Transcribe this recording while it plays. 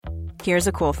Here's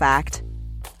a cool fact.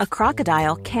 A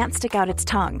crocodile can't stick out its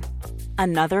tongue.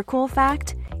 Another cool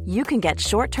fact, you can get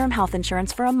short-term health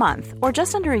insurance for a month or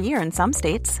just under a year in some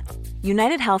states.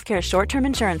 United Healthcare short-term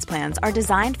insurance plans are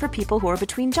designed for people who are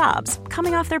between jobs,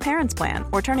 coming off their parents' plan,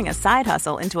 or turning a side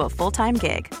hustle into a full-time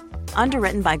gig.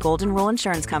 Underwritten by Golden Rule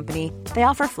Insurance Company, they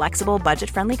offer flexible,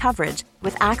 budget-friendly coverage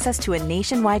with access to a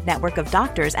nationwide network of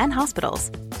doctors and hospitals.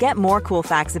 Get more cool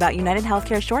facts about United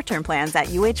Healthcare short-term plans at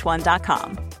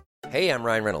uh1.com. Hey, I'm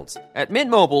Ryan Reynolds. At Mint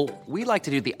Mobile, we like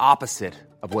to do the opposite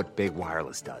of what Big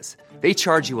Wireless does. They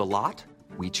charge you a lot,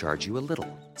 we charge you a little.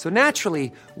 So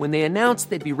naturally, when they announced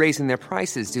they'd be raising their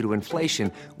prices due to inflation,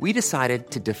 we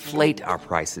decided to deflate our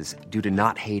prices due to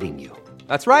not hating you.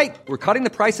 That's right. We're cutting the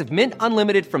price of Mint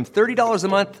Unlimited from $30 a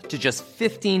month to just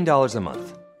 $15 a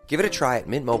month. Give it a try at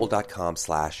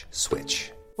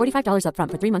mintmobile.com/switch. $45 up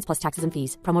front for 3 months plus taxes and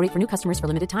fees. Promo rate for new customers for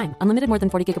limited time. Unlimited more than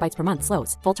 40 gigabytes per month.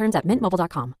 Slows full terms at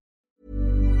mintmobile.com.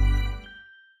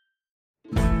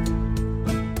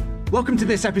 Welcome to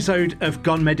this episode of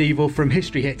Gone Medieval from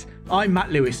History Hit. I'm Matt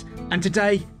Lewis, and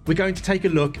today we're going to take a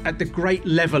look at the great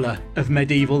leveller of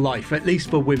medieval life, at least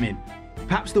for women.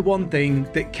 Perhaps the one thing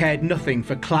that cared nothing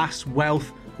for class,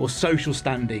 wealth, or social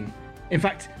standing. In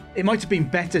fact, it might have been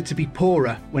better to be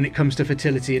poorer when it comes to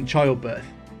fertility and childbirth.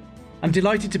 I'm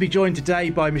delighted to be joined today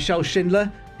by Michèle Schindler,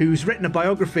 who's written a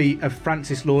biography of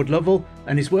Francis Lord Lovell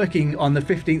and is working on the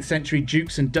 15th century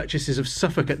Dukes and Duchesses of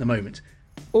Suffolk at the moment.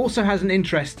 Also has an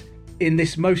interest in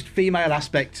this most female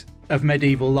aspect of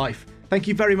medieval life. Thank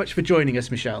you very much for joining us,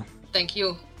 Michèle. Thank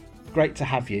you. Great to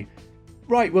have you.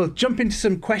 Right, we'll jump into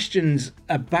some questions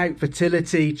about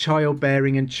fertility,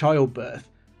 childbearing and childbirth.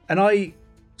 And I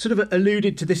sort of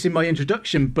alluded to this in my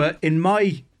introduction, but in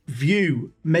my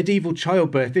view, medieval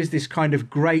childbirth is this kind of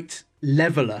great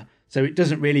leveller. So it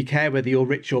doesn't really care whether you're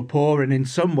rich or poor. And in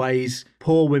some ways,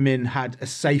 poor women had a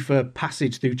safer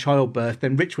passage through childbirth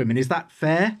than rich women. Is that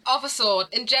fair? Of a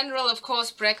sort. In general, of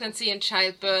course, pregnancy and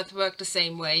childbirth work the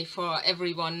same way for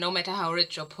everyone, no matter how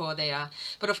rich or poor they are.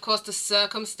 But of course, the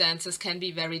circumstances can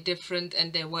be very different,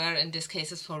 and they were in these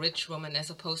cases for rich women as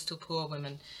opposed to poor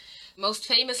women. Most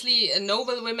famously,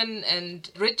 noble women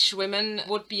and rich women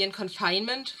would be in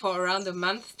confinement for around a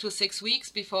month to 6 weeks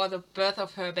before the birth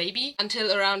of her baby,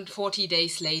 until around 40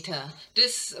 days later.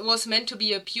 This was meant to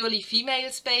be a purely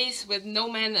female space with no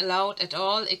men allowed at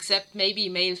all, except maybe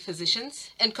male physicians,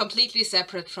 and completely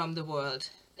separate from the world.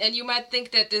 And you might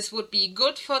think that this would be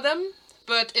good for them,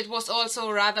 but it was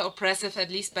also rather oppressive, at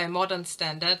least by modern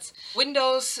standards.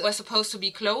 Windows were supposed to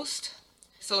be closed,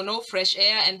 so no fresh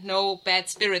air and no bad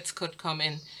spirits could come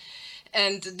in.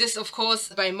 And this, of course,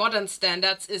 by modern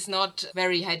standards is not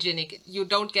very hygienic. You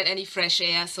don't get any fresh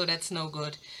air, so that's no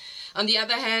good. On the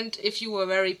other hand, if you were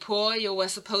very poor, you were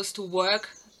supposed to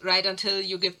work right until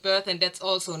you give birth, and that's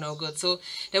also no good. So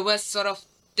there were sort of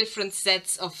different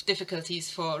sets of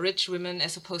difficulties for rich women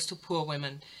as opposed to poor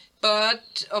women.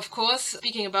 But, of course,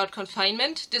 speaking about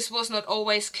confinement, this was not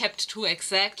always kept too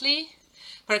exactly.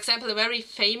 For example, very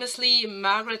famously,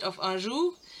 Margaret of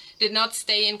Anjou did not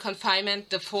stay in confinement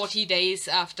the 40 days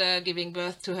after giving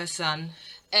birth to her son.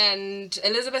 And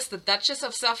Elizabeth, the Duchess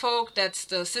of Suffolk, that's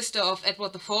the sister of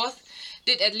Edward IV,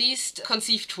 did at least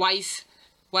conceive twice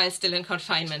while still in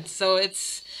confinement. So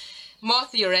it's more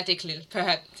theoretical,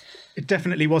 perhaps. It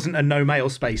definitely wasn't a no-male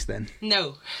space then.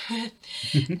 No.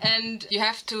 And you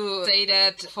have to say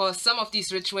that for some of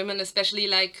these rich women, especially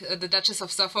like the Duchess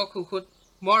of Suffolk, who could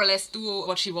more or less do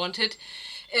what she wanted,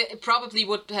 it probably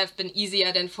would have been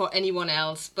easier than for anyone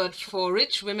else. But for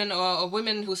rich women or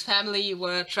women whose family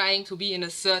were trying to be in a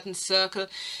certain circle,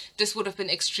 this would have been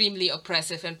extremely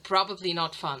oppressive and probably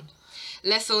not fun.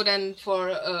 Less so than for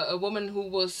a woman who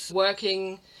was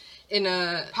working in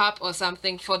a pub or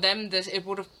something. For them, it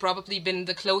would have probably been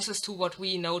the closest to what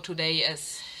we know today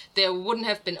as they wouldn't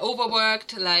have been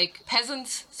overworked like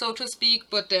peasants, so to speak,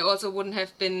 but they also wouldn't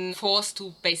have been forced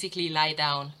to basically lie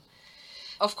down.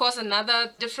 Of course,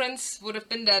 another difference would have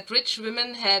been that rich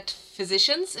women had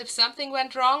physicians if something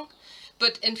went wrong,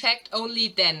 but in fact only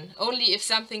then, only if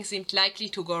something seemed likely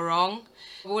to go wrong,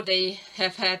 would they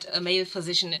have had a male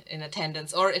physician in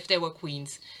attendance, or if they were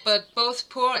queens. But both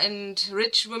poor and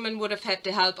rich women would have had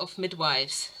the help of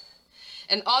midwives.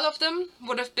 And all of them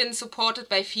would have been supported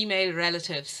by female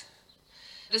relatives.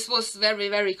 This was very,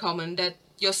 very common, that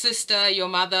your sister, your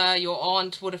mother, your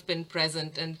aunt would have been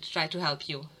present and tried to help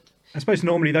you. I suppose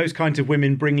normally those kinds of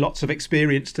women bring lots of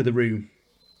experience to the room.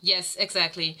 Yes,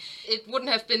 exactly. It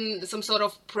wouldn't have been some sort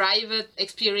of private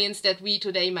experience that we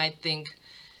today might think.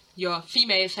 Your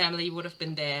female family would have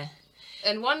been there.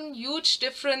 And one huge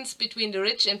difference between the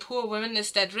rich and poor women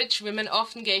is that rich women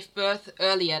often gave birth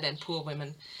earlier than poor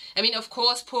women. I mean, of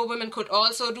course, poor women could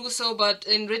also do so, but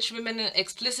in rich women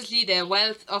explicitly their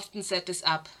wealth often set this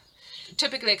up.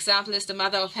 Typical example is the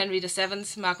mother of Henry VII,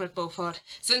 Margaret Beaufort.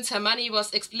 Since her money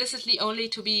was explicitly only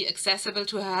to be accessible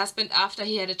to her husband after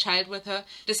he had a child with her,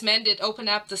 this meant it opened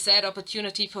up the sad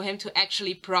opportunity for him to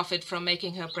actually profit from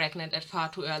making her pregnant at far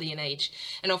too early an age.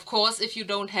 And of course, if you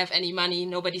don't have any money,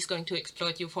 nobody's going to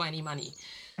exploit you for any money.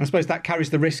 I suppose that carries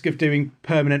the risk of doing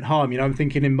permanent harm. I'm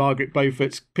thinking in Margaret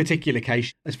Beaufort's particular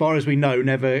case, as far as we know,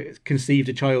 never conceived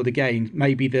a child again.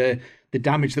 Maybe the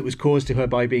damage that was caused to her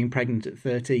by being pregnant at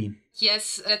 13.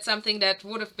 Yes, that's something that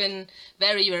would have been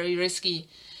very, very risky.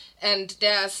 And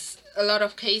there's a lot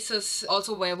of cases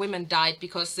also where women died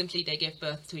because simply they gave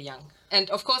birth too young. And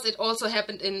of course it also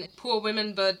happened in poor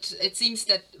women, but it seems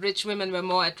that rich women were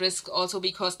more at risk also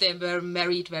because they were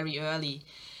married very early.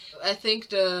 I think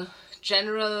the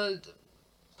general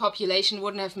population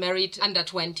wouldn't have married under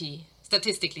 20,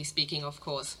 statistically speaking, of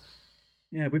course.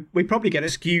 Yeah, we probably get a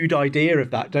skewed idea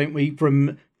of that, don't we?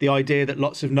 From the idea that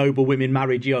lots of noble women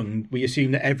married young, we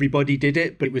assume that everybody did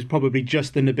it, but it was probably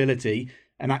just the nobility.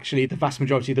 And actually, the vast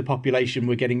majority of the population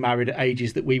were getting married at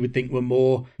ages that we would think were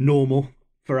more normal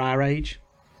for our age.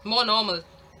 More normal.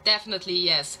 Definitely,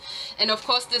 yes. And of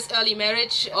course, this early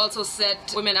marriage also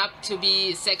set women up to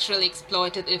be sexually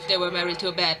exploited if they were married to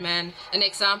a bad man. An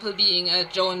example being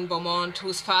Joan Beaumont,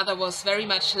 whose father was very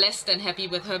much less than happy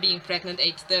with her being pregnant at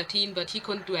age 13, but he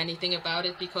couldn't do anything about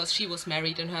it because she was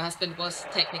married and her husband was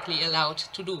technically allowed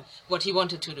to do what he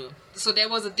wanted to do. So there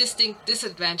was a distinct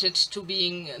disadvantage to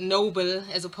being noble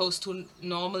as opposed to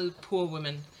normal poor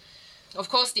women. Of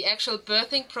course, the actual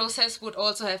birthing process would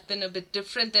also have been a bit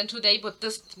different than today, but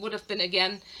this would have been,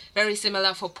 again, very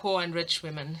similar for poor and rich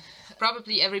women.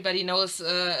 Probably everybody knows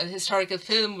a historical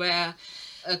film where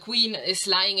a queen is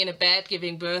lying in a bed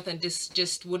giving birth, and this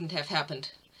just wouldn't have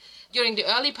happened. During the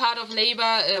early part of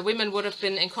labor, women would have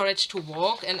been encouraged to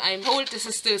walk, and I'm told this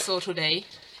is still so today.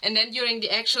 And then during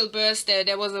the actual birth,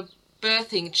 there was a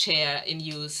birthing chair in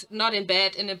use, not in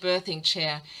bed, in a birthing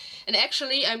chair. And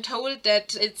actually, I'm told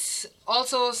that it's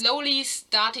also slowly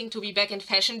starting to be back in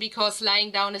fashion because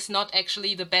lying down is not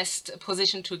actually the best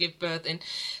position to give birth in.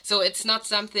 So it's not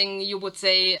something you would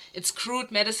say it's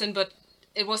crude medicine, but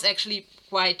it was actually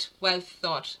quite well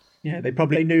thought. Yeah, they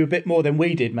probably knew a bit more than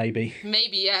we did, maybe.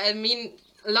 Maybe, yeah. I mean,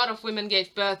 a lot of women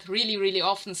gave birth really, really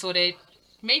often, so they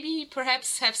maybe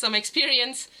perhaps have some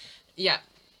experience. Yeah.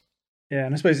 Yeah,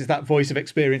 and I suppose it's that voice of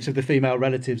experience of the female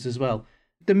relatives as well.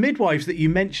 The midwives that you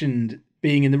mentioned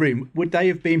being in the room, would they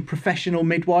have been professional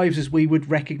midwives as we would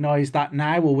recognise that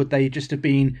now, or would they just have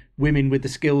been women with the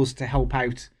skills to help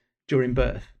out during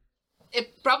birth?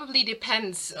 It probably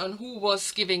depends on who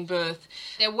was giving birth.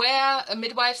 There were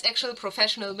midwives, actual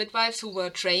professional midwives, who were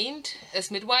trained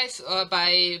as midwives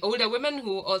by older women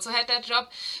who also had that job,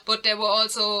 but there were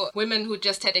also women who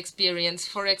just had experience.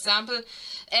 For example,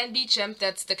 Anne Beauchamp,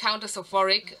 that's the Countess of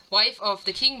Warwick, wife of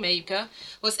the Kingmaker,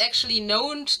 was actually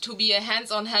known to be a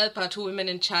hands-on helper to women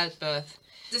in childbirth.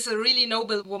 This is a really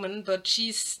noble woman, but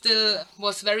she still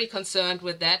was very concerned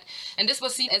with that. And this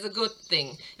was seen as a good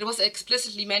thing. It was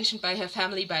explicitly mentioned by her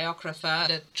family biographer,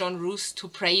 John Roos, to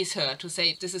praise her, to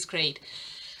say, this is great.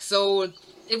 So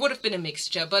it would have been a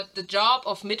mixture, but the job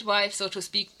of midwife, so to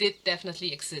speak, did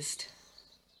definitely exist.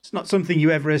 It's not something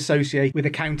you ever associate with a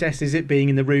countess, is it, being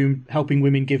in the room helping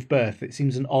women give birth? It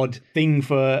seems an odd thing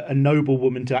for a noble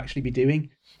woman to actually be doing.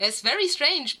 It's very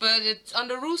strange, but it's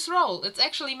under Ruth's role. It's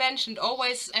actually mentioned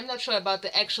always, I'm not sure about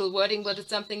the actual wording, but it's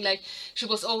something like she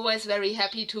was always very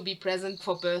happy to be present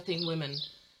for birthing women.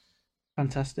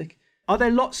 Fantastic. Are there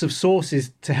lots of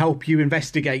sources to help you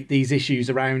investigate these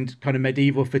issues around kind of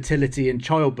medieval fertility and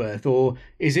childbirth, or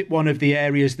is it one of the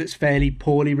areas that's fairly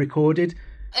poorly recorded?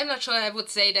 I'm not sure I would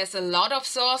say there's a lot of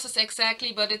sources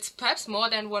exactly, but it's perhaps more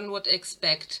than one would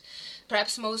expect.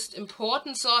 Perhaps most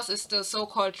important source is the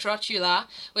so-called Trotula,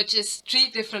 which is 3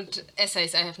 different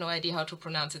essays. I have no idea how to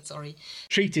pronounce it, sorry.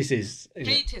 Treatises.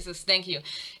 Treatises, thank you.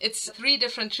 It's 3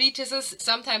 different treatises,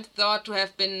 sometimes thought to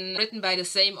have been written by the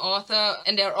same author,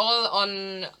 and they're all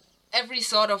on every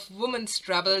sort of woman's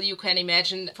trouble you can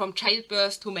imagine, from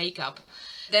childbirth to makeup.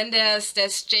 Then there's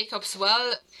Jacob's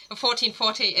Well, a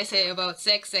 1440 essay about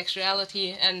sex,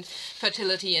 sexuality and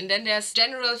fertility. And then there's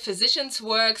general physicians'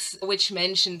 works which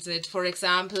mentions it. For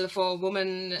example, for a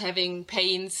woman having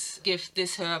pains, give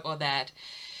this herb or that.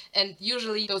 And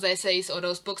usually those essays or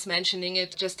those books mentioning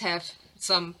it just have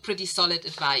some pretty solid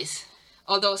advice.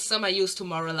 Although some are used to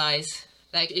moralize.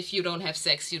 Like, if you don't have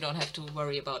sex, you don't have to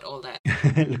worry about all that.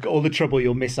 Look at all the trouble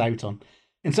you'll miss out on.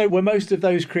 And so were most of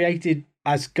those created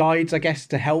as guides, I guess,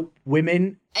 to help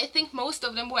women? I think most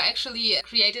of them were actually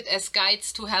created as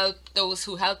guides to help those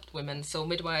who helped women, so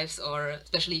midwives or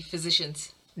especially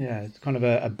physicians. Yeah, it's kind of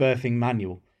a birthing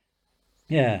manual.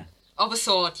 Yeah. Of a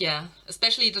sort, yeah.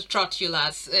 Especially the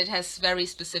trotulas. It has very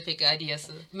specific ideas.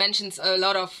 It mentions a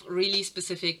lot of really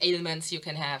specific ailments you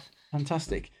can have.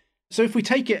 Fantastic. So if we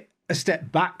take it a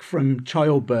step back from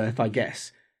childbirth, I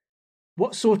guess,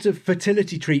 what sort of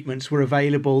fertility treatments were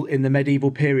available in the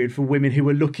medieval period for women who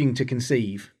were looking to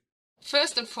conceive?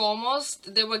 First and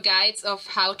foremost, there were guides of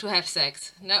how to have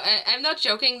sex. Now, I'm not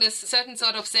joking, this certain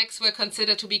sort of sex were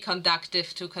considered to be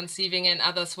conductive to conceiving and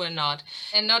others were not.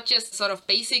 And not just sort of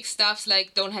basic stuffs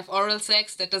like don't have oral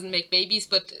sex, that doesn't make babies,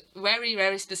 but very,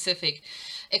 very specific.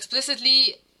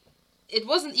 Explicitly, it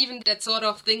wasn't even that sort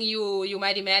of thing you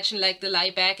might imagine, like the lie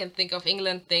back and think of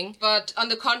England thing. But on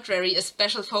the contrary, a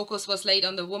special focus was laid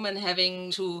on the woman having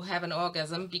to have an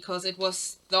orgasm because it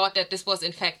was thought that this was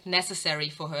in fact necessary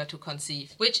for her to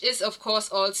conceive. Which is, of course,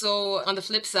 also, on the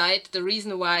flip side, the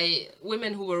reason why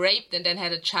women who were raped and then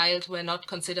had a child were not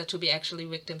considered to be actually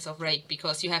victims of rape,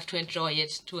 because you have to enjoy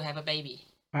it to have a baby.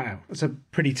 Wow, that's a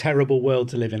pretty terrible world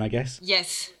to live in, I guess.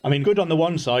 Yes. I mean, good on the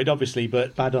one side, obviously,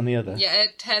 but bad on the other. Yeah,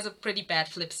 it has a pretty bad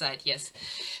flip side, yes.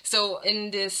 So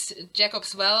in this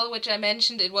Jacob's Well, which I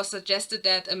mentioned, it was suggested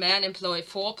that a man employ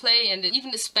foreplay, and it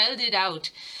even spelled it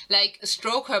out, like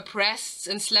stroke her breasts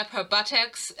and slap her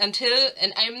buttocks until,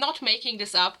 and I'm not making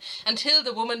this up, until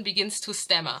the woman begins to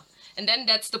stammer. And then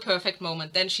that's the perfect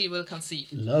moment. Then she will conceive.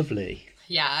 Lovely.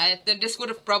 Yeah, this would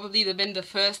have probably been the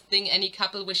first thing any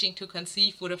couple wishing to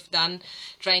conceive would have done,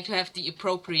 trying to have the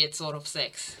appropriate sort of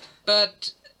sex.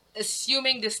 But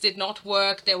assuming this did not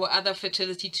work, there were other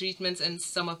fertility treatments and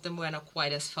some of them were not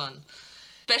quite as fun.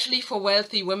 Especially for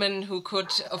wealthy women who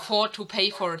could afford to pay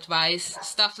for advice.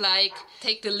 Stuff like,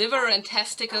 take the liver and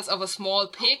testicles of a small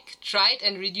pig, try it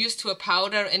and reduce to a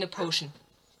powder in a potion.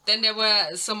 Then there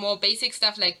were some more basic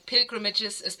stuff like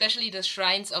pilgrimages, especially the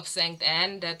shrines of St.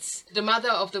 Anne, that's the mother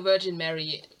of the Virgin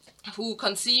Mary, who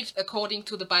conceived according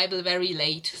to the Bible very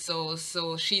late, so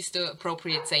she's the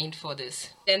appropriate saint for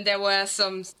this. Then there were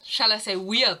some, shall I say,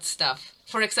 weird stuff.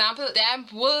 For example,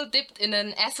 damp wool dipped in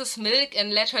an ass's milk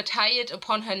and let her tie it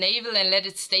upon her navel and let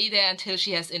it stay there until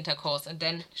she has intercourse, and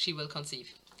then she will conceive.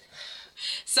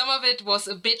 Some of it was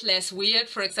a bit less weird.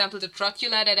 For example, the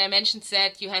trotula that I mentioned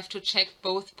said you have to check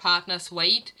both partners'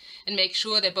 weight and make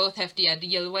sure they both have the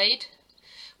ideal weight,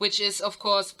 which is, of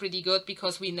course, pretty good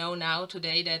because we know now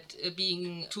today that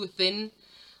being too thin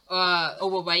or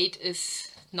overweight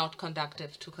is not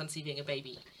conducive to conceiving a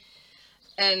baby.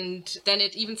 And then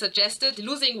it even suggested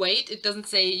losing weight. It doesn't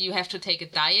say you have to take a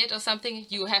diet or something.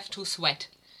 You have to sweat.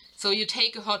 So you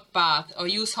take a hot bath or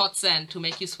use hot sand to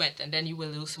make you sweat and then you will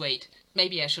lose weight.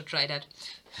 Maybe I should try that.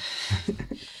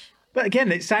 But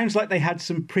again, it sounds like they had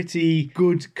some pretty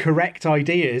good, correct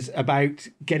ideas about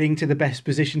getting to the best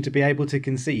position to be able to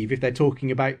conceive if they're talking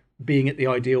about being at the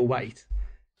ideal weight.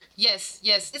 Yes,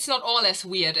 it's not all as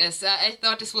weird as I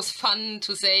thought. This was fun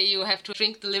to say you have to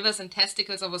drink the livers and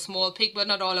testicles of a small pig, but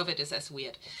not all of it is as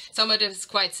weird. Some of it is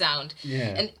quite sound.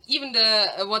 Yeah. And even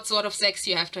the what sort of sex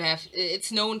you have to have,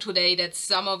 it's known today that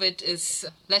some of it is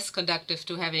less conducive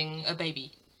to having a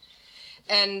baby.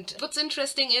 And what's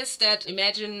interesting is that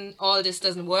imagine all this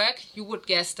doesn't work, you would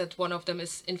guess that one of them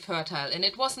is infertile. And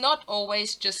it was not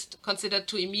always just considered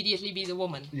to immediately be the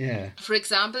woman. Yeah. For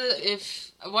example,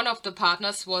 if one of the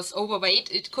partners was overweight,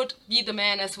 it could be the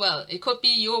man as well. It could be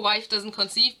your wife doesn't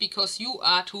conceive because you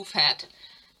are too fat.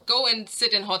 Go and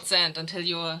sit in hot sand until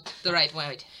you're the right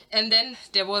weight. And then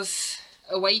there was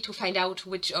a way to find out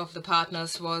which of the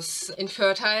partners was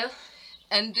infertile.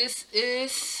 And this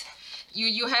is...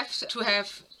 You have to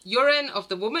have urine of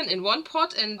the woman in one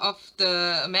pot and of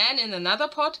the man in another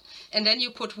pot, and then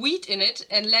you put wheat in it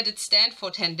and let it stand for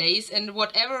 10 days, and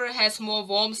whatever has more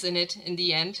worms in it in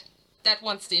the end, that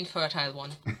one's the infertile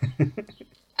one.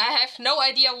 I have no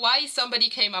idea why somebody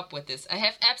came up with this. I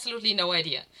have absolutely no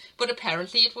idea. But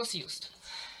apparently it was used.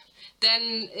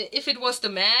 Then if it was the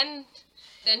man,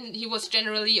 then he was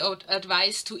generally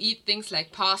advised to eat things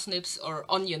like parsnips or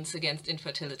onions against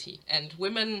infertility, and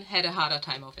women had a harder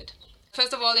time of it.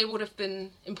 First of all, it would have been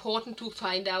important to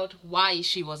find out why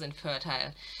she was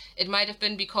infertile. It might have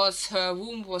been because her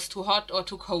womb was too hot or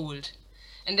too cold.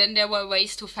 And then there were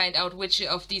ways to find out which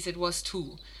of these it was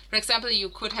too. For example, you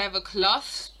could have a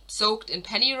cloth soaked in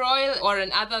pennyroyal or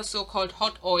another so-called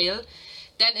hot oil,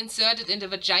 then inserted in the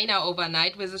vagina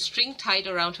overnight with a string tied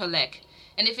around her leg.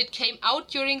 And if it came out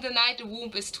during the night, the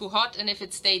womb is too hot, and if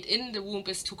it stayed in, the womb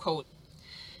is too cold.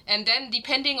 And then,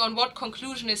 depending on what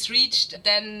conclusion is reached,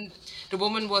 then the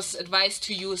woman was advised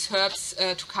to use herbs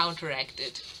to counteract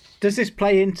it. Does this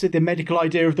play into the medical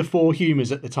idea of the four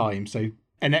humours at the time? So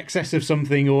an excess of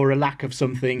something or a lack of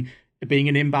something being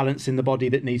an imbalance in the body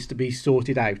that needs to be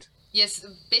sorted out? Yes,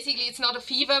 basically it's not a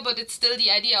fever, but it's still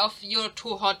the idea of you're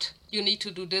too hot, you need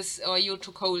to do this, or you're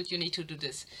too cold, you need to do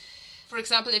this. For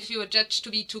example, if you were judged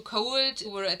to be too cold, you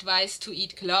were advised to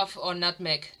eat clove or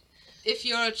nutmeg. If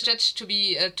you're judged to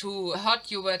be too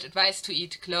hot, you were advised to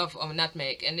eat clove or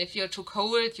nutmeg. And if you're too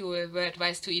cold, you were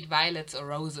advised to eat violets or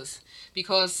roses,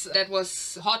 because that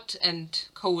was hot and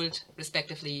cold,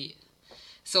 respectively.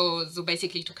 So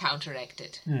basically to counteract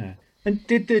it. Yeah. And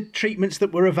did the treatments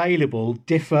that were available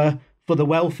differ for the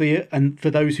wealthy and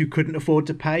for those who couldn't afford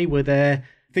to pay? Were there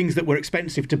things that were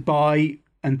expensive to buy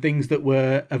and things that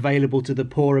were available to the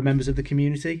poorer members of the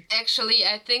community? Actually,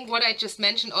 I think what I just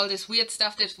mentioned, all this weird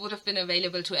stuff that would have been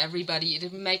available to everybody,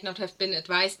 it might not have been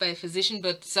advised by a physician,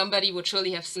 but somebody would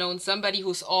surely have known somebody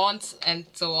whose aunt and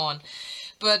so on.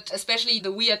 But especially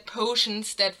the weird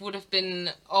potions that would have been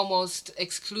almost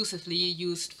exclusively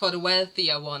used for the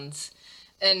wealthier ones.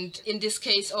 And in this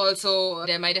case also,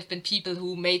 there might have been people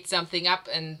who made something up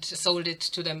and sold it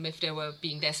to them if they were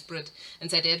being desperate and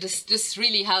said, yeah, this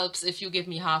really helps if you give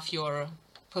me half your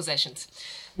possessions.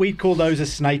 We'd call those a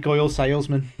snake oil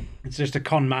salesman. It's just a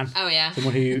con man. Oh, yeah.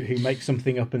 Someone who makes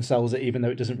something up and sells it even though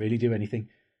it doesn't really do anything.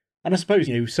 And I suppose,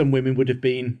 some women would have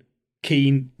been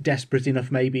keen, desperate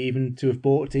enough maybe even to have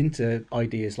bought into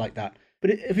ideas like that.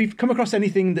 But have you come across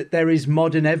anything that there is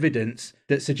modern evidence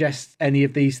that suggests any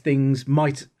of these things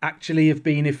might actually have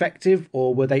been effective,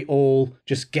 or were they all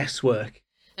just guesswork?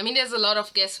 I mean, there's a lot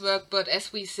of guesswork, but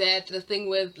as we said, the thing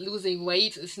with losing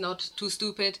weight is not too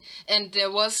stupid. And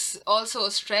there was also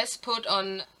a stress put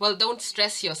on, well, don't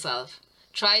stress yourself.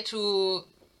 Try to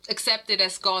accept it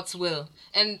as God's will.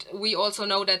 And we also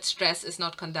know that stress is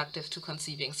not conducive to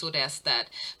conceiving, so there's that.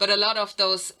 But a lot of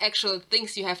those actual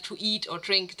things you have to eat or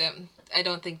drink them, I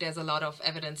don't think there's a lot of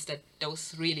evidence that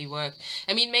those really work.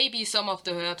 I mean, maybe some of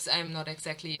the herbs, I'm not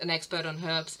exactly an expert on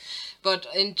herbs, but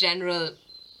in general,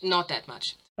 not that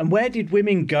much. And where did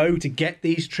women go to get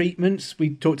these treatments?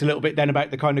 We talked a little bit then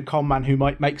about the kind of con man who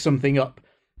might make something up.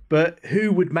 But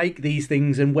who would make these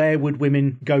things and where would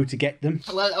women go to get them?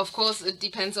 Well, of course, it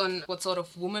depends on what sort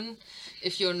of woman,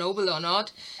 if you're noble or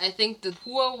not. I think the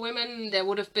poor women, there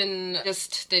would have been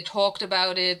they talked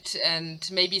about it and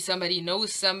maybe somebody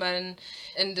knows someone.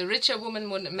 And the richer woman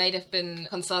might have been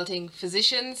consulting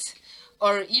physicians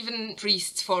or even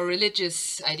priests for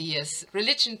religious ideas.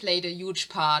 Religion played a huge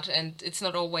part, and it's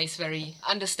not always very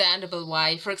understandable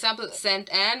why. For example,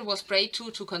 St. Anne was prayed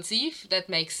to conceive. That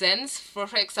makes sense. For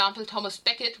example, Thomas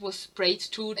Becket was prayed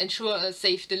to ensure a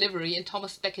safe delivery, and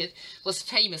Thomas Becket was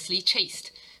famously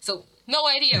chaste. So, no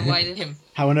idea why him.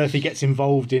 How on earth he gets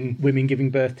involved in women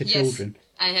giving birth to children.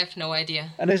 I have no idea.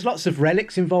 And there's lots of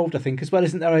relics involved, I think, as well,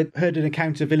 isn't there? I heard an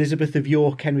account of Elizabeth of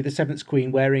York, Henry VII's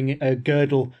Queen, wearing a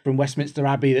girdle from Westminster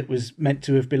Abbey that was meant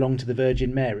to have belonged to the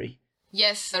Virgin Mary.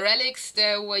 Yes, the relics,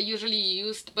 they were usually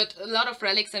used, but a lot of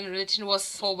relics in religion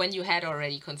was for when you had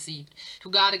already conceived, to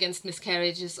guard against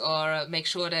miscarriages or make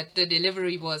sure that the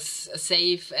delivery was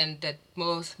safe and that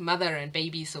both mother and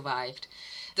baby survived.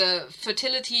 The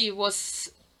fertility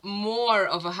was more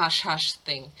of a hush-hush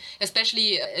thing.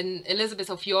 Especially in Elizabeth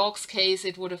of York's case,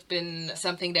 it would have been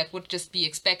something that would just be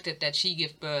expected that she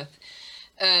give birth.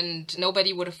 And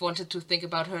nobody would have wanted to think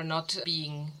about her not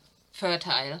being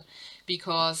fertile,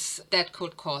 because that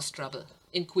could cause trouble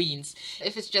in Queens.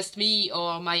 If it's just me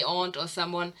or my aunt or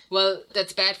someone, well,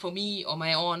 that's bad for me or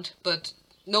my aunt, but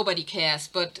nobody cares.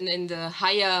 But in the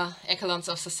higher echelons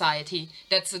of society,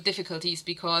 that's the difficulties,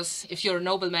 because if you're a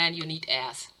nobleman, you need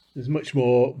heirs. There's much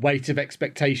more weight of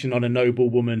expectation on a noble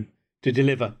woman to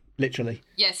deliver, literally.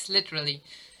 Yes, literally.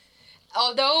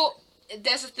 Although,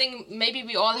 there's a thing, maybe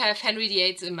we all have Henry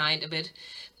VIII in mind a bit,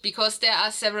 because there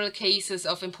are several cases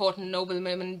of important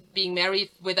noblewomen being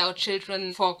married without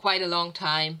children for quite a long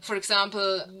time. For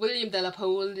example, William de la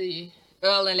Pole, the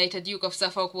Earl and later Duke of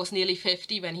Suffolk, was nearly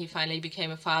 50 when he finally became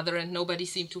a father, and nobody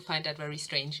seemed to find that very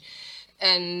strange.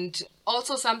 And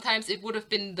also sometimes it would have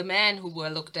been the men who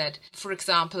were looked at. For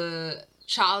example,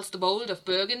 Charles the Bold of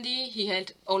Burgundy, he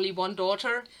had only one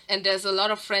daughter, and there's a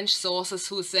lot of French sources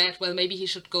who said, well, maybe he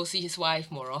should go see his wife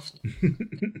more often.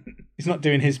 He's not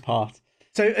doing his part.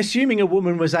 So assuming a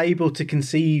woman was able to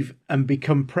conceive and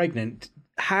become pregnant,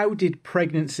 how did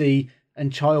pregnancy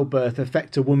and childbirth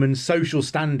affect a woman's social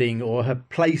standing or her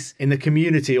place in the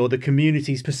community or the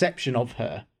community's perception of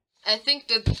her? I think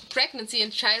that pregnancy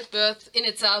and childbirth in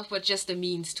itself were just a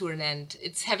means to an end.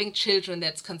 It's having children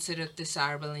that's considered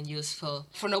desirable and useful.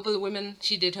 For Nobel women,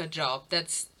 she did her job.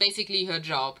 That's basically her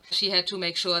job. She had to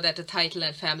make sure that the title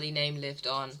and family name lived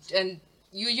on. And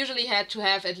you usually had to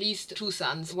have at least 2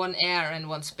 sons, 1 heir and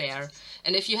 1 spare.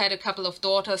 And if you had a couple of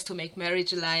daughters to make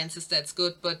marriage alliances, that's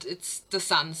good, but it's the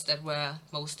sons that were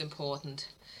most important.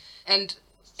 And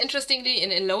interestingly,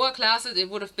 in lower classes, it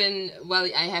would have been, well,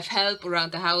 I have help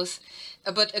around the house.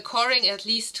 But according at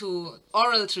least to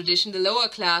oral tradition, the lower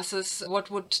classes,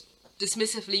 what would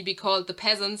dismissively be called the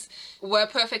peasants, were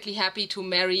perfectly happy to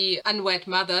marry unwed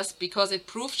mothers because it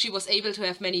proved she was able to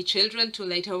have many children to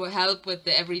later help with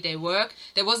the everyday work.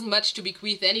 There wasn't much to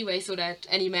bequeath anyway, so that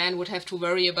any man would have to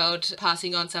worry about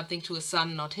passing on something to a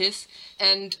son, not his.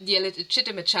 And the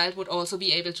illegitimate child would also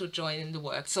be able to join in the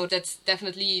work. So that's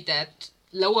definitely that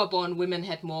lower-born women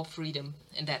had more freedom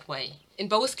in that way. In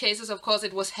both cases, of course,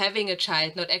 it was having a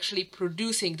child, not actually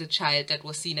producing the child, that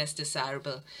was seen as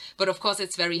desirable. But of course,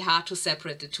 it's very hard to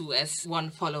separate the two as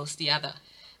one follows the other.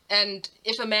 And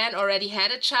if a man already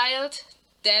had a child,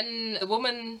 then the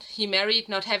woman he married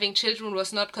not having children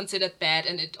was not considered bad,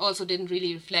 and it also didn't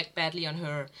really reflect badly on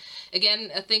her.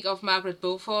 Again, I think of Margaret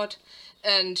Beaufort,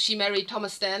 and she married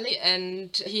Thomas Stanley,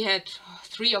 and he had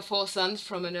 3 or 4 sons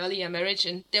from an earlier marriage,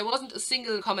 and there wasn't a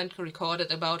single comment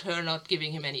recorded about her not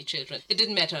giving him any children. It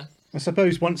didn't matter. I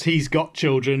suppose once he's got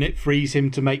children, it frees him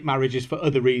to make marriages for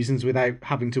other reasons without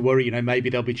having to worry,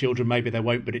 maybe there'll be children, maybe there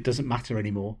won't, but it doesn't matter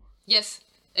anymore. Yes,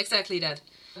 exactly that.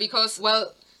 Because,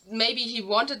 well, maybe he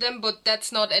wanted them, but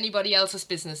that's not anybody else's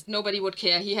business. Nobody would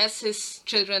care. He has his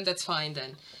children, that's fine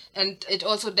then. And it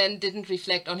also then didn't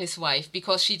reflect on his wife,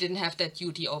 because she didn't have that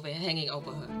duty hanging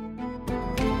over her.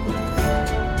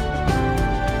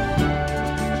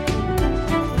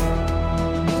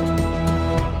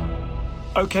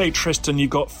 Okay, Tristan, you've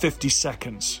got 50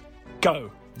 seconds.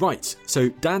 Go. Right, so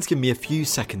Dan's given me a few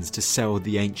seconds to sell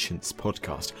the Ancients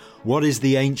podcast. What is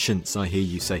the Ancients, I hear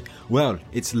you say? Well,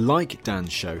 it's like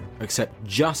Dan's show, except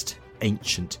just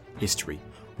ancient history.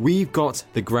 We've got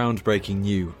the groundbreaking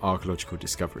new archaeological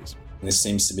discoveries. This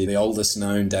seems to be the oldest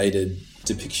known dated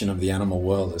depiction of the animal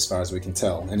world, as far as we can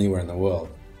tell, anywhere in the world.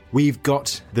 We've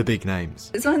got the big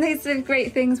names. It's one of those sort of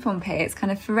great things, Pompeii. It's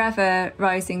kind of forever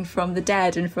rising from the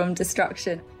dead and from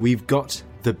destruction. We've got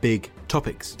the big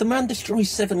topics. The man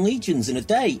destroys 7 legions in a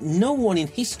day. No one in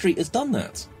history has done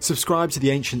that. Subscribe to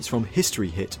the Ancients from History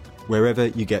Hit, wherever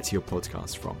you get your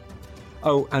podcast from.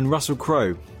 Oh, and Russell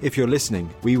Crowe, if you're listening,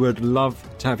 we would love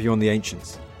to have you on the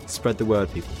Ancients. Spread the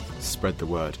word, people. Spread the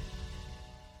word.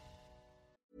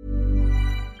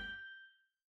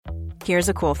 Here's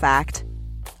a cool fact.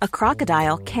 A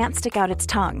crocodile can't stick out its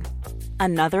tongue.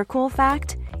 Another cool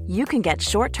fact, you can get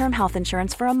short-term health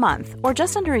insurance for a month or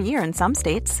just under a year in some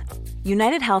states.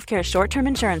 United Healthcare short-term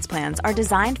insurance plans are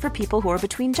designed for people who are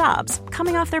between jobs,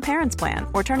 coming off their parents' plan,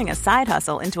 or turning a side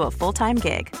hustle into a full-time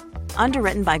gig.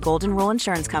 Underwritten by Golden Rule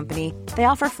Insurance Company, they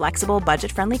offer flexible,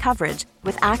 budget-friendly coverage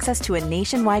with access to a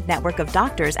nationwide network of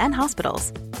doctors and hospitals.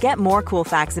 Get more cool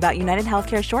facts about United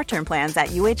Healthcare short-term plans at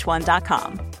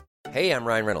uh1.com. Hey, I'm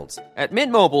Ryan Reynolds. At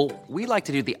Mint Mobile, we like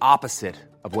to do the opposite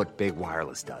of what Big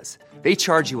Wireless does. They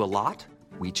charge you a lot,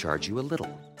 we charge you a little.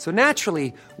 So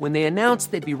naturally, when they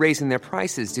announced they'd be raising their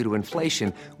prices due to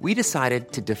inflation, we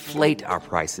decided to deflate our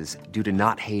prices due to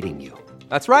not hating you.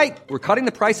 That's right. We're cutting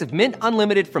the price of Mint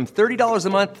Unlimited from $30 a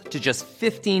month to just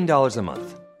 $15 a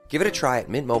month. Give it a try at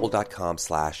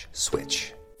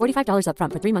mintmobile.com/switch. $45 up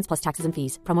front for 3 months plus taxes and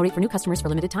fees. Promo rate for new customers for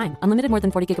limited time. Unlimited more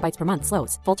than 40 gigabytes per month.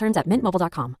 Slows full terms at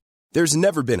mintmobile.com. There's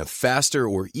never been a faster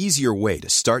or easier way to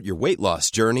start your weight loss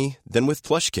journey than with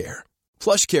PlushCare.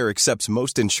 PlushCare accepts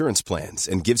most insurance plans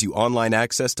and gives you online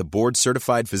access to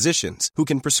board-certified physicians who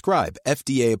can prescribe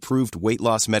FDA-approved weight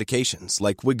loss medications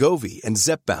like Wegovy and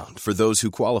Zepbound for those who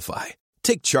qualify.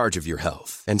 Take charge of your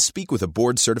health and speak with a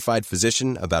board-certified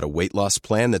physician about a weight loss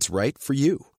plan that's right for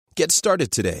you. Get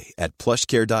started today at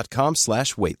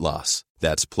plushcare.com/weight-loss.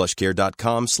 That's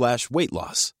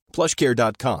plushcare.com/weight-loss.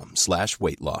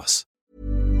 plushcare.com/weight-loss.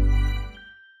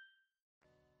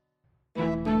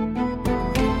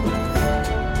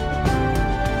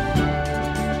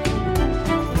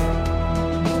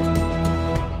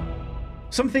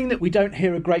 Something that we don't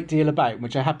hear a great deal about,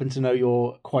 which I happen to know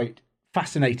you're quite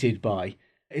fascinated by,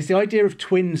 is the idea of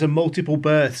twins and multiple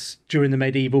births during the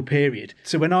medieval period.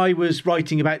 So when I was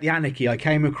writing about the anarchy, I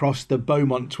came across the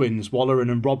Beaumont twins, Walleran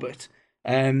and Robert.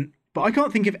 But I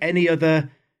can't think of any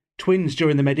other twins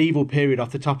during the medieval period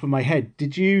off the top of my head.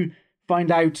 Did you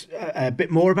find out a bit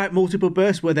more about multiple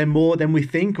births? Were there more than we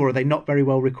think, or are they not very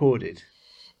well recorded?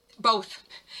 Both.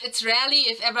 It's rarely,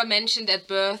 if ever, mentioned at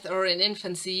birth or in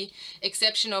infancy,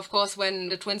 exception, of course, when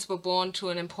the twins were born to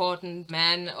an important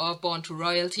man or born to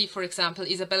royalty. For example,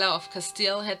 Isabella of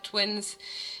Castile had twins,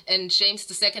 and James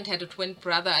II had a twin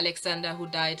brother, Alexander, who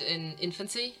died in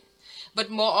infancy. But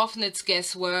more often it's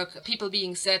guesswork, people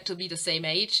being said to be the same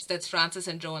age. That's Francis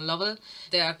and Joan Lovell.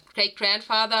 Their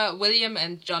great-grandfather, William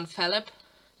and John Philip,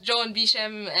 Joan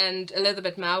Beecham and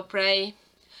Elizabeth Mowbray,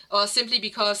 or simply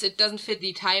because it doesn't fit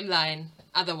the timeline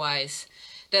otherwise.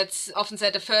 That's often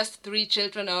said the first 3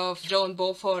 children of Joan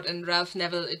Beaufort and Ralph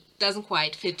Neville, it doesn't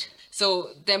quite fit. So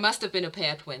there must have been a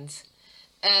pair of twins.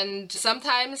 And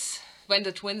sometimes, when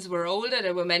the twins were older,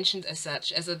 they were mentioned as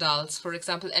such, as adults. For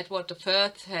example, Edward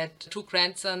I had 2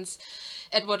 grandsons,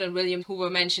 Edward and William, who were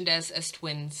mentioned as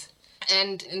twins.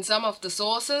 And in some of the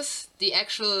sources, the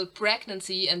actual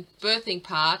pregnancy and birthing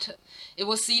part, it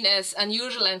was seen as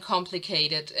unusual and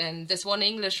complicated. And there's one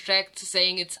English tract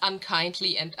saying it's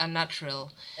unkindly and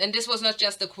unnatural. And this was not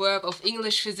just a quirk of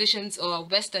English physicians or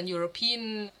Western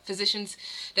European physicians.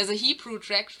 There's a Hebrew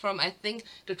tract from, I think,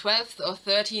 the 12th or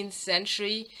 13th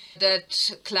century that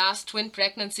classed twin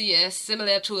pregnancy as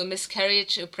similar to a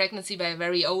miscarriage, a pregnancy by a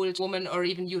very old woman, or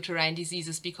even uterine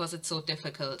diseases because it's so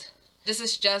difficult. This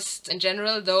is just in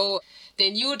general, though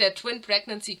they knew that twin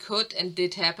pregnancy could and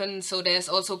did happen, so there's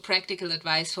also practical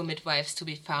advice for midwives to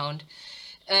be found.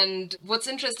 And what's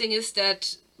interesting is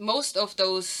that most of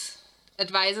those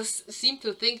advisors seem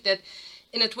to think that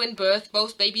in a twin birth,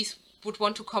 both babies would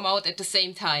want to come out at the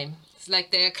same time. It's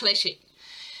like they're clashing.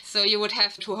 So you would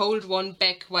have to hold one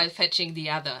back while fetching the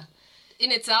other.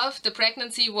 In itself, the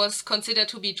pregnancy was considered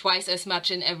to be twice as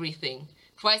much in everything,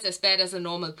 twice as bad as a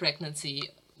normal pregnancy,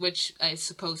 which I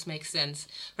suppose makes sense.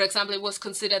 For example, it was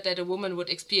considered that a woman would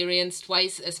experience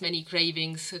twice as many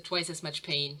cravings, twice as much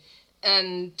pain.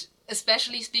 And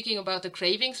especially speaking about the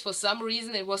cravings, for some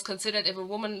reason it was considered if a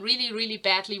woman really, really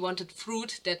badly wanted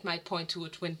fruit, that might point to a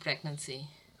twin pregnancy.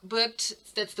 But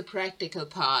that's the practical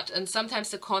part, and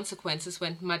sometimes the consequences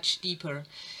went much deeper.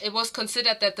 It was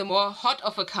considered that the more hot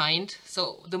of a kind,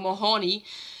 so the more horny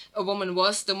a woman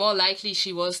was, the more likely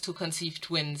she was to conceive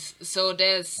twins. So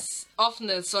there's often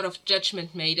a sort of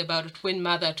judgment made about a twin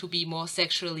mother to be more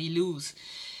sexually loose.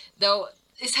 Though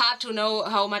it's hard to know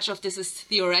how much of this is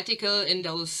theoretical in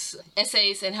those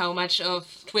essays and how much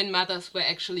of twin mothers were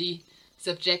actually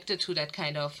subjected to that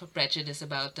kind of prejudice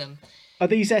about them. Are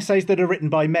these essays that are written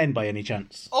by men by any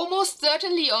chance? Almost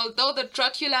certainly, although the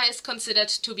Trotula is considered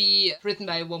to be written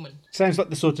by a woman. Sounds like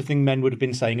the sort of thing men would have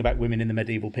been saying about women in the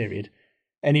medieval period.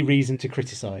 Any reason to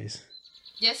criticise?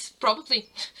 Yes, probably.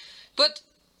 But,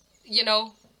 you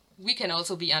know, we can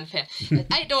also be unfair.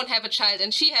 I don't have a child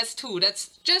and she has 2. That's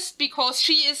just because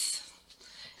she is...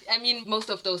 I mean,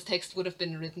 most of those texts would have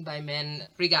been written by men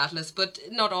regardless, but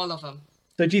not all of them.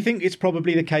 So do you think it's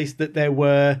probably the case that there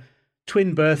were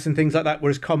twin births and things like that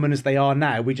were as common as they are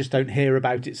now? We just don't hear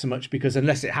about it so much because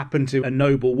unless it happened to a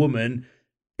noble woman,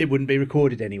 it wouldn't be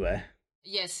recorded anywhere.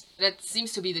 Yes, that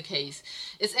seems to be the case.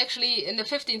 It's actually, in the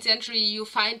 15th century, you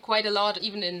find quite a lot,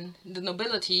 even in the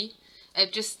nobility.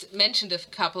 I've just mentioned a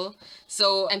couple,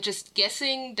 so I'm just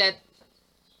guessing that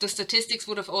the statistics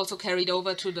would have also carried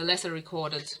over to the lesser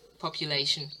recorded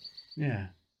population. Yeah,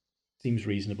 seems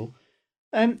reasonable.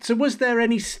 So was there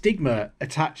any stigma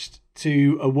attached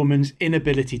to a woman's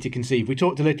inability to conceive? We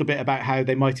talked a little bit about how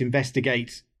they might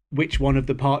investigate which one of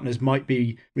the partners might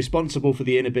be responsible for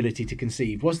the inability to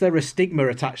conceive. Was there a stigma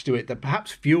attached to it that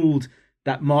perhaps fueled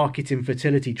that market in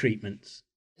fertility treatments?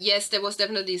 Yes, there was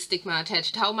definitely a stigma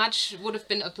attached. How much would have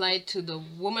been applied to the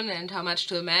woman and how much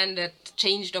to a man, that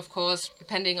changed, of course,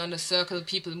 depending on the circle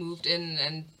people moved in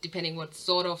and depending what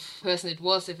sort of person it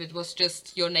was, if it was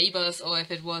just your neighbors or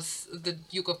if it was the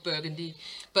Duke of Burgundy.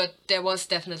 But there was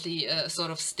definitely a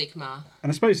sort of stigma. And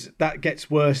I suppose that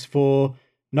gets worse for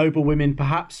noble women,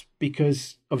 perhaps,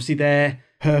 because obviously their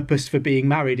purpose for being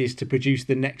married is to produce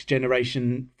the next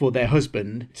generation for their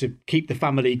husband, to keep the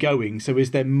family going. So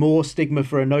is there more stigma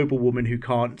for a noble woman who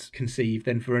can't conceive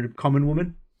than for a common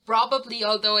woman? Probably,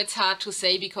 although it's hard to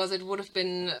say because it would have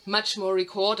been much more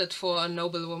recorded for a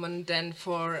noble woman than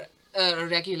for a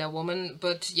regular woman.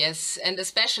 But yes, and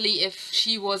especially if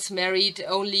she was married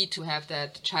only to have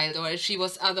that child or if she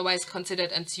was otherwise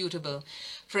considered unsuitable.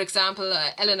 For example,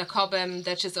 Eleanor Cobham,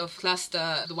 Duchess of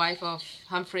Gloucester, the wife of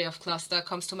Humphrey of Gloucester,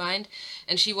 comes to mind.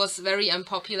 And she was very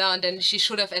unpopular, and then she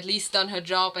should have at least done her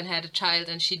job and had a child,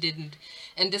 and she didn't.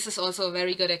 And this is also a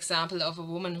very good example of a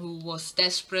woman who was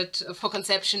desperate for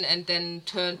conception and then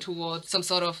turned towards some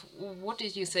sort of, what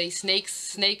did you say,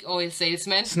 snake oil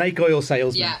salesman? Snake oil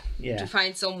salesman. Yeah, to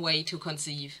find some way to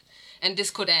conceive. And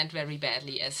this could end very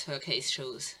badly, as her case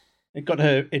shows. It got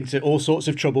her into all sorts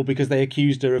of trouble because they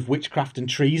accused her of witchcraft and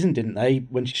treason, didn't they?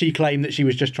 When she claimed that she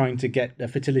was just trying to get a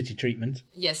fertility treatment.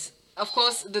 Yes. Of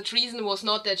course, the treason was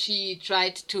not that she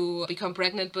tried to become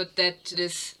pregnant, but that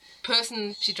this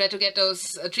person she tried to get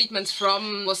those treatments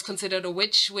from was considered a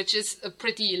witch, which is a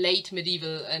pretty late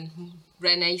medieval and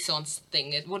Renaissance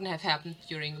thing. It wouldn't have happened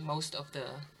during most of the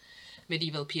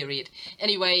medieval period.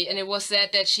 Anyway, and it was said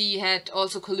that she had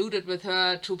also colluded with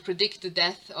her to predict the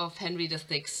death of Henry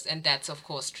VI, and that's of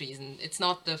course treason. It's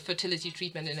not the fertility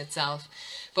treatment in itself,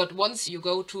 but once you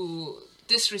go to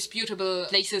disreputable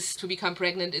places to become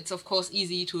pregnant, it's of course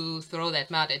easy to throw that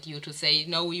mud at you, to say,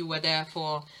 no, you were there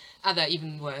for other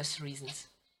even worse reasons.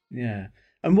 Yeah.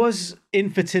 And was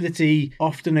infertility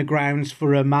often a grounds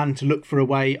for a man to look for a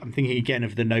way, I'm thinking again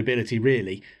of the nobility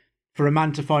really, for a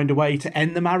man to find a way to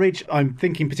end the marriage? I'm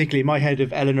thinking particularly in my head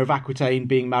of Eleanor of Aquitaine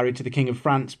being married to the King of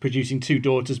France, producing 2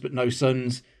 daughters but no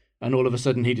sons, and all of a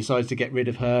sudden he decides to get rid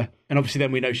of her. And obviously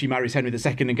then we know she marries Henry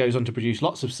II and goes on to produce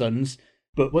lots of sons.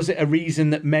 But was it a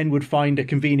reason that men would find a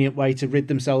convenient way to rid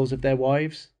themselves of their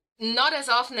wives? Not as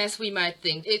often as we might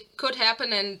think. It could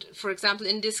happen, and for example,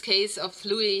 in this case of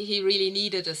Louis, he really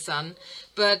needed a son.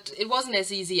 But it wasn't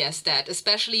as easy as that,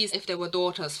 especially if there were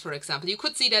daughters, for example. You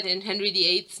could see that in Henry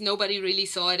VIII, nobody really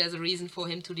saw it as a reason for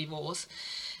him to divorce.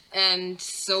 And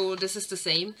so this is the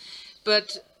same.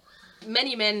 But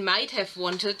many men might have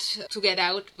wanted to get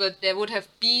out, but there would have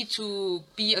to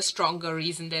be a stronger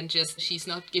reason than just, she's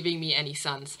not giving me any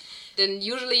sons. Then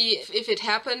usually, if it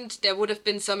happened, there would have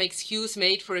been some excuse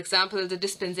made. For example, the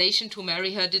dispensation to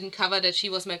marry her didn't cover that she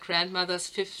was my grandmother's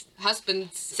 5th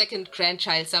husband's 2nd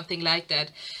grandchild, something like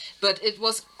that. But it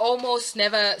was almost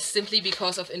never simply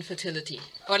because of infertility.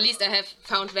 Or at least I have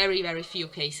found very, very few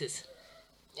cases.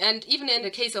 And even in the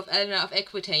case of Eleanor of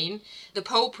Aquitaine, the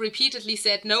Pope repeatedly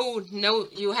said, no,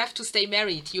 you have to stay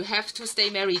married. You have to stay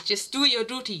married. Just do your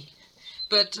duty.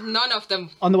 But none of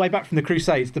them. On the way back from the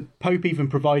Crusades, the Pope even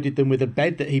provided them with a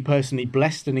bed that he personally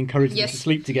blessed and encouraged them to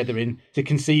sleep together in to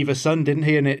conceive a son, didn't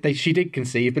he? And she did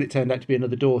conceive, but it turned out to be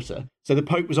another daughter. So the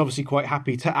Pope was obviously quite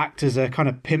happy to act as a kind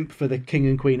of pimp for the King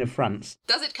and Queen of France.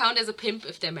 Does it count as a pimp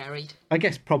if they're married? I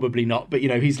guess probably not, but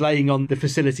he's laying on the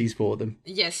facilities for them.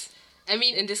 Yes. I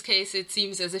mean, in this case, it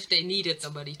seems as if they needed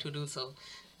somebody to do so.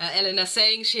 Eleanor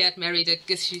saying she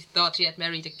thought she had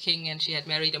married a king and she had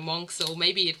married a monk, so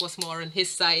maybe it was more on his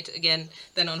side again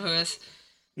than on hers.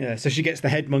 Yeah, so she gets the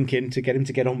head monk in to get him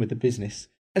to get on with the business.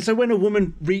 And so when a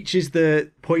woman reaches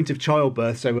the point of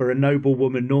childbirth, so we're a noble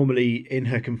woman normally in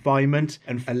her confinement,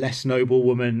 and a less noble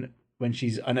woman when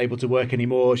she's unable to work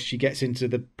anymore, she gets into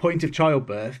the point of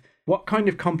childbirth. What kind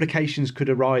of complications could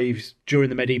arise during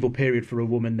the medieval period for a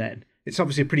woman then? It's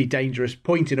obviously a pretty dangerous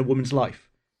point in a woman's life.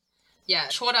 Yeah,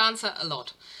 short answer, a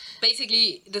lot.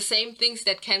 Basically, the same things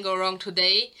that can go wrong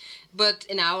today, but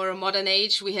in our modern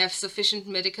age, we have sufficient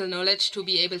medical knowledge to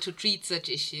be able to treat such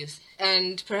issues.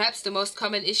 And perhaps the most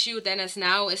common issue then as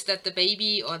now is that the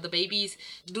baby or the babies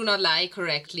do not lie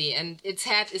correctly and its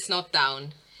head is not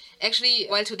down. Actually,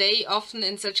 while today often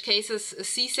in such cases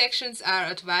C-sections are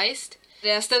advised,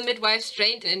 there are still midwives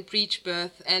trained in breech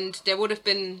birth, and there would have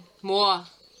been more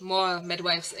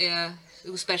midwives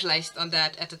who specialized on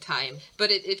that at the time. But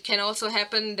it can also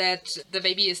happen that the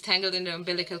baby is tangled in the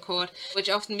umbilical cord, which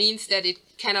often means that it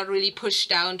cannot really push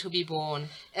down to be born.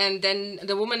 And then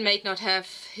the woman may not have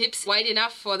hips wide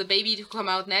enough for the baby to come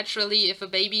out naturally. If a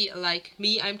baby, like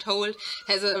me, I'm told,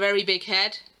 has a very big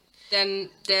head, then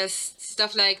there's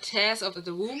stuff like tears of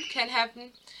the womb can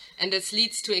happen. And this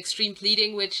leads to extreme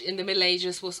bleeding, which in the Middle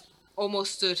Ages was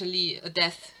almost certainly a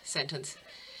death sentence.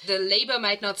 The labor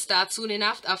might not start soon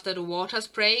enough after the waters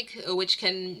break, which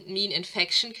can mean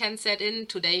infection can set in.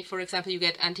 Today, for example, you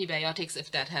get antibiotics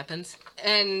if that happens.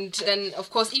 And then, of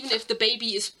course, even if the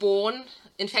baby is born,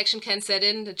 infection can set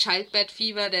in. The childbed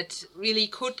fever that really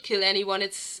could kill anyone.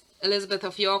 It's Elizabeth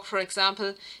of York, for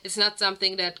example. It's not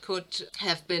something that could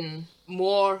have been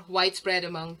more widespread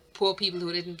among poor people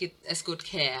who didn't get as good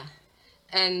care.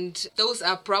 And those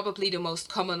are probably the most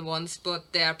common ones,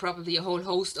 but there are probably a whole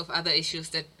host of other issues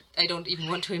that I don't even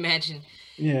want to imagine.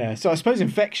 Yeah, so I suppose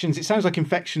it sounds like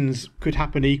infections could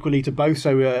happen equally to both.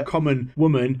 So a common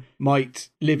woman might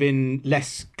live in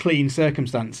less clean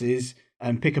circumstances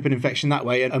and pick up an infection that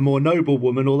way. And a more noble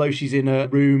woman, although she's in a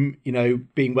room,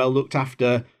 being well looked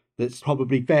after, that's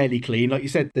probably fairly clean. Like you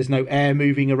said, there's no air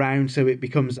moving around, so it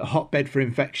becomes a hotbed for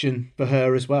infection for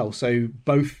her as well. So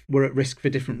both were at risk for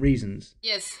different reasons.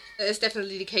 Yes, that's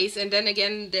definitely the case. And then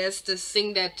again, there's this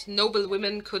thing that noble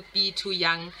women could be too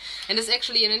young. And it's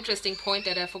actually an interesting point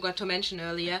that I forgot to mention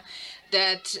earlier.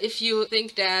 that if you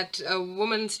think that a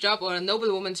woman's job or a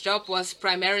noble woman's job was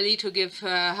primarily to give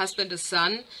her husband a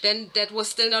son, then that was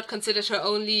still not considered her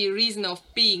only reason of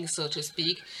being, so to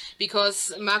speak.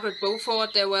 Because Margaret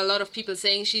Beaufort, there were a lot of people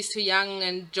saying she's too young,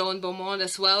 and Joan Beaumont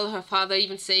as well, her father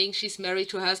even saying she's married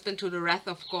to her husband to the wrath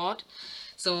of God.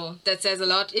 So that says a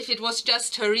lot. If it was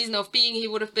just her reason of being, he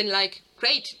would have been like,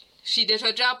 great, she did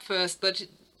her job first, but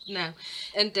no.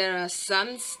 And their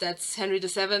sons, that's Henry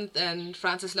VII and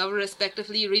Francis Lovell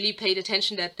respectively, really paid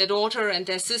attention that their daughter and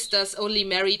their sisters only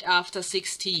married after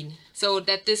 16. So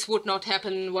that this would not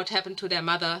happen, what happened to their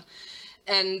mother.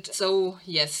 And so,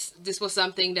 yes, this was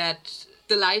something that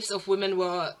the lives of women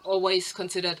were always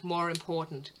considered more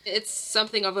important. It's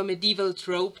something of a medieval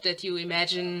trope that you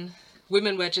imagine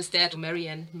women were just there to marry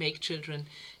and make children,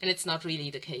 and it's not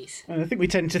really the case. And I think we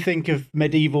tend to think of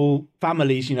medieval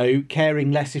families,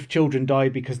 caring less if children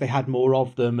died because they had more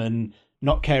of them, and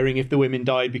not caring if the women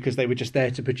died because they were just there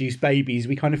to produce babies.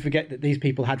 We kind of forget that these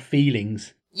people had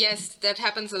feelings. Yes, that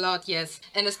happens a lot, yes.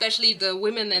 And especially the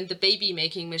women and the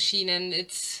baby-making machine, and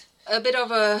it's a bit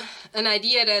of an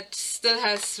idea that still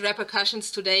has repercussions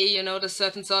today. There's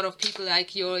certain sort of people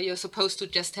like you're supposed to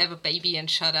just have a baby and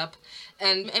shut up.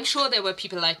 And I'm sure there were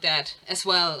people like that as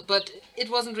well, but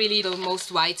it wasn't really the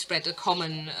most widespread, a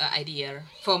common idea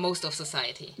for most of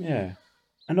society. Yeah.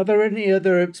 And are there any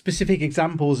other specific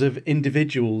examples of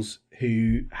individuals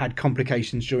who had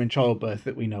complications during childbirth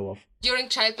that we know of? During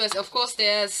childbirth, of course,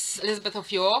 there's Elizabeth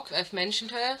of York. I've mentioned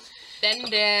her.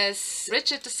 Then there's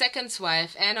Richard II's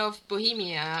wife, Anne of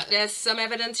Bohemia. There's some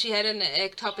evidence she had an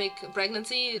ectopic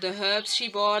pregnancy. The herbs she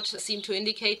bought seem to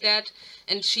indicate that.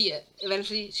 And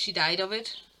eventually she died of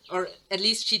it. Or at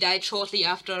least she died shortly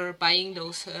after buying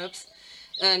those herbs.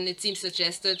 And it seems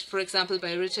suggested, for example,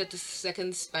 by Richard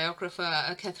II's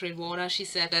biographer, Catherine Warner, she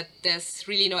said that there's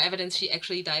really no evidence she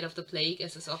actually died of the plague,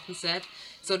 as is often said.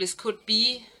 So this could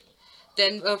be.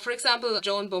 Then, for example,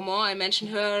 Joan Beaumont, I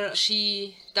mentioned her,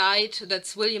 she died,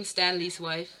 that's William Stanley's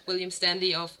wife, William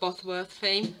Stanley of Bosworth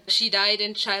fame. She died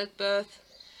in childbirth.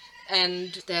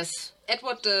 And there's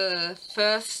Edward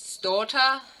I's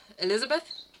daughter, Elizabeth,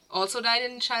 also died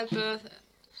in childbirth.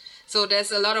 So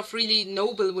there's a lot of really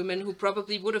noble women who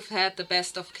probably would have had the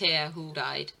best of care who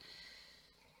died.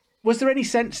 Was there any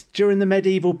sense during the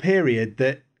medieval period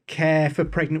that care for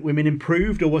pregnant women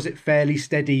improved, or was it fairly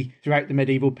steady throughout the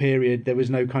medieval period? There was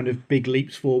no kind of big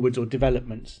leaps forwards or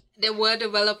developments? There were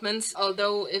developments,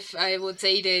 although if I would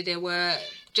say they were,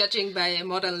 judging by a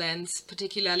modern lens,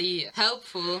 particularly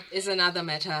helpful is another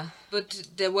matter. But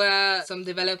there were some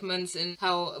developments in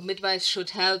how midwives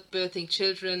should help birthing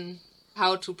children,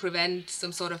 how to prevent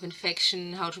some sort of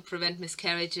infection, how to prevent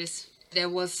miscarriages. There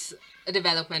was a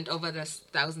development over the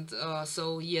thousands or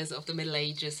so years of the Middle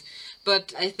Ages.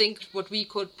 But I think what we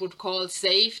would call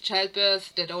safe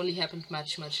childbirth, that only happened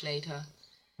much, much later.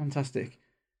 Fantastic.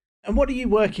 And what are you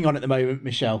working on at the moment,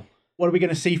 Michèle? What are we going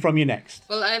to see from you next?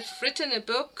 Well, I've written a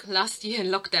book last year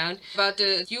in lockdown about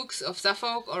the Dukes of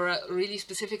Suffolk, or really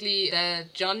specifically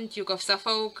John, Duke of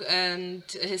Suffolk, and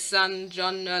his son,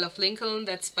 John, Earl of Lincoln.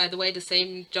 That's, by the way, the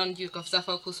same John, Duke of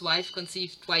Suffolk, whose wife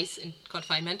conceived twice in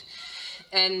confinement.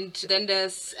 And then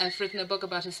I've written a book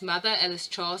about his mother, Alice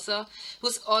Chaucer,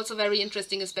 who's also very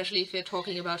interesting, especially if we're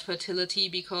talking about fertility,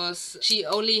 because she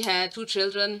only had 2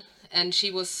 children and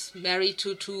she was married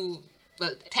to 2,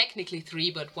 well, technically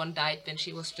 3, but one died when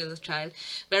she was still a child.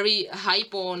 Very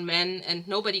high-born men, and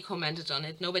nobody commented on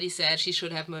it. Nobody said she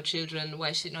should have more children, why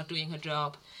is she not doing her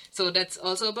job? So that's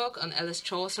also a book on Alice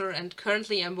Chaucer, and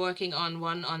currently I'm working on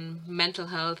one on mental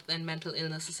health and mental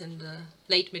illnesses in the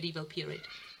late medieval period.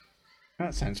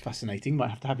 That sounds fascinating.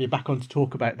 Might have to have you back on to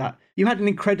talk about that. You had an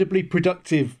incredibly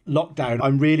productive lockdown.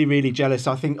 I'm really, really jealous.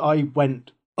 I think I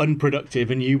went unproductive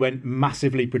and you went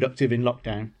massively productive in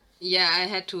lockdown. Yeah, I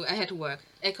had to work.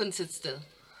 I couldn't sit still.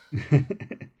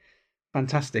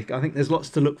 Fantastic. I think there's lots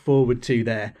to look forward to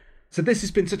there. So this has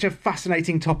been such a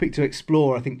fascinating topic to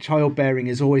explore. I think childbearing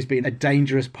has always been a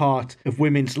dangerous part of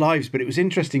women's lives, but it was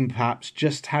interesting perhaps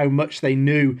just how much they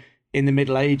knew in the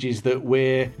Middle Ages that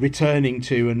we're returning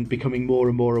to and becoming more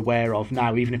and more aware of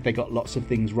now, even if they got lots of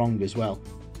things wrong as well.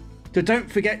 So don't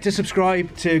forget to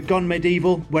subscribe to Gone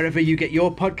Medieval wherever you get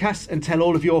your podcasts, and tell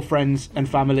all of your friends and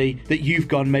family that you've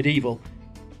gone medieval.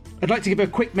 I'd like to give a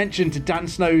quick mention to Dan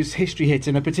Snow's History Hit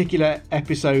and a particular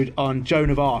episode on Joan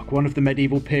of Arc, one of the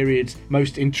medieval period's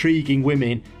most intriguing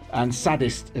women and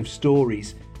saddest of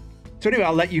stories. So anyway,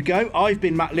 I'll let you go. I've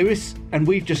been Matt Lewis, and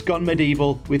we've just gone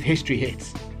medieval with History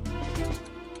Hits.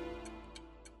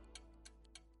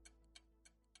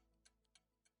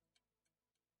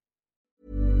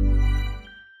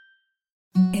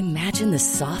 Imagine the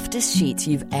softest sheets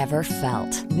you've ever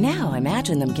felt. Now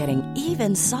imagine them getting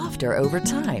even softer over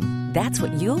time. That's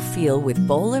what you'll feel with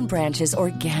Boll & Branch's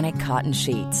organic cotton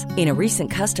sheets. In a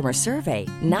recent customer survey,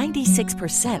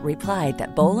 96% replied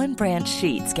that Boll & Branch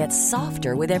sheets get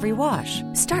softer with every wash.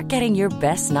 Start getting your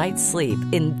best night's sleep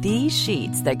in these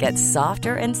sheets that get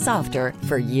softer and softer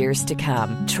for years to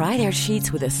come. Try their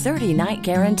sheets with a 30-night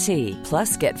guarantee.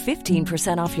 Plus, get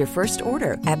 15% off your first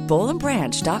order at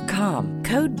bollandbranch.com.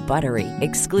 Code BUTTERY.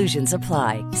 Exclusions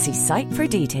apply. See site for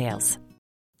details.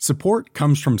 Support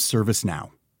comes from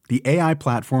ServiceNow, the AI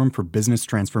platform for business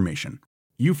transformation.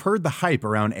 You've heard the hype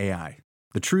around AI.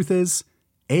 The truth is,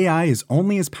 AI is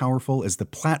only as powerful as the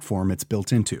platform it's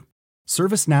built into.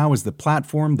 ServiceNow is the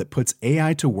platform that puts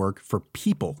AI to work for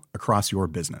people across your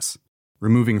business,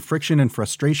 removing friction and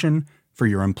frustration for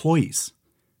your employees,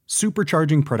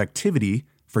 supercharging productivity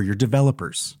for your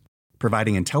developers,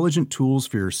 providing intelligent tools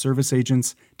for your service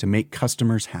agents to make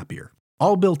customers happier.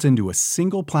 All built into a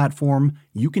single platform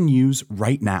you can use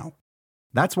right now.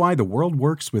 That's why the world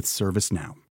works with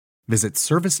ServiceNow. Visit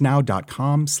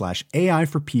servicenow.com/AI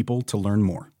for people to learn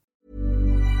more.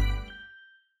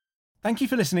 Thank you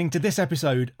for listening to this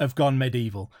episode of Gone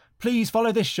Medieval. Please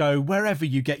follow this show wherever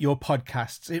you get your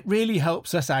podcasts. It really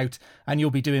helps us out and you'll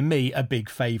be doing me a big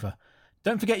favour.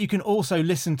 Don't forget you can also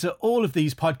listen to all of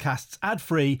these podcasts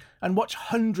ad-free and watch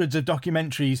hundreds of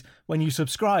documentaries when you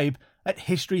subscribe at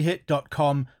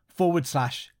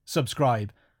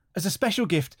historyhit.com/subscribe. As a special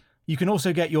gift, you can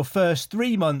also get your first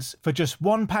 3 months for just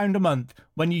 £1 a month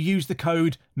when you use the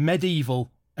code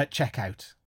MEDIEVAL at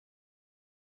checkout.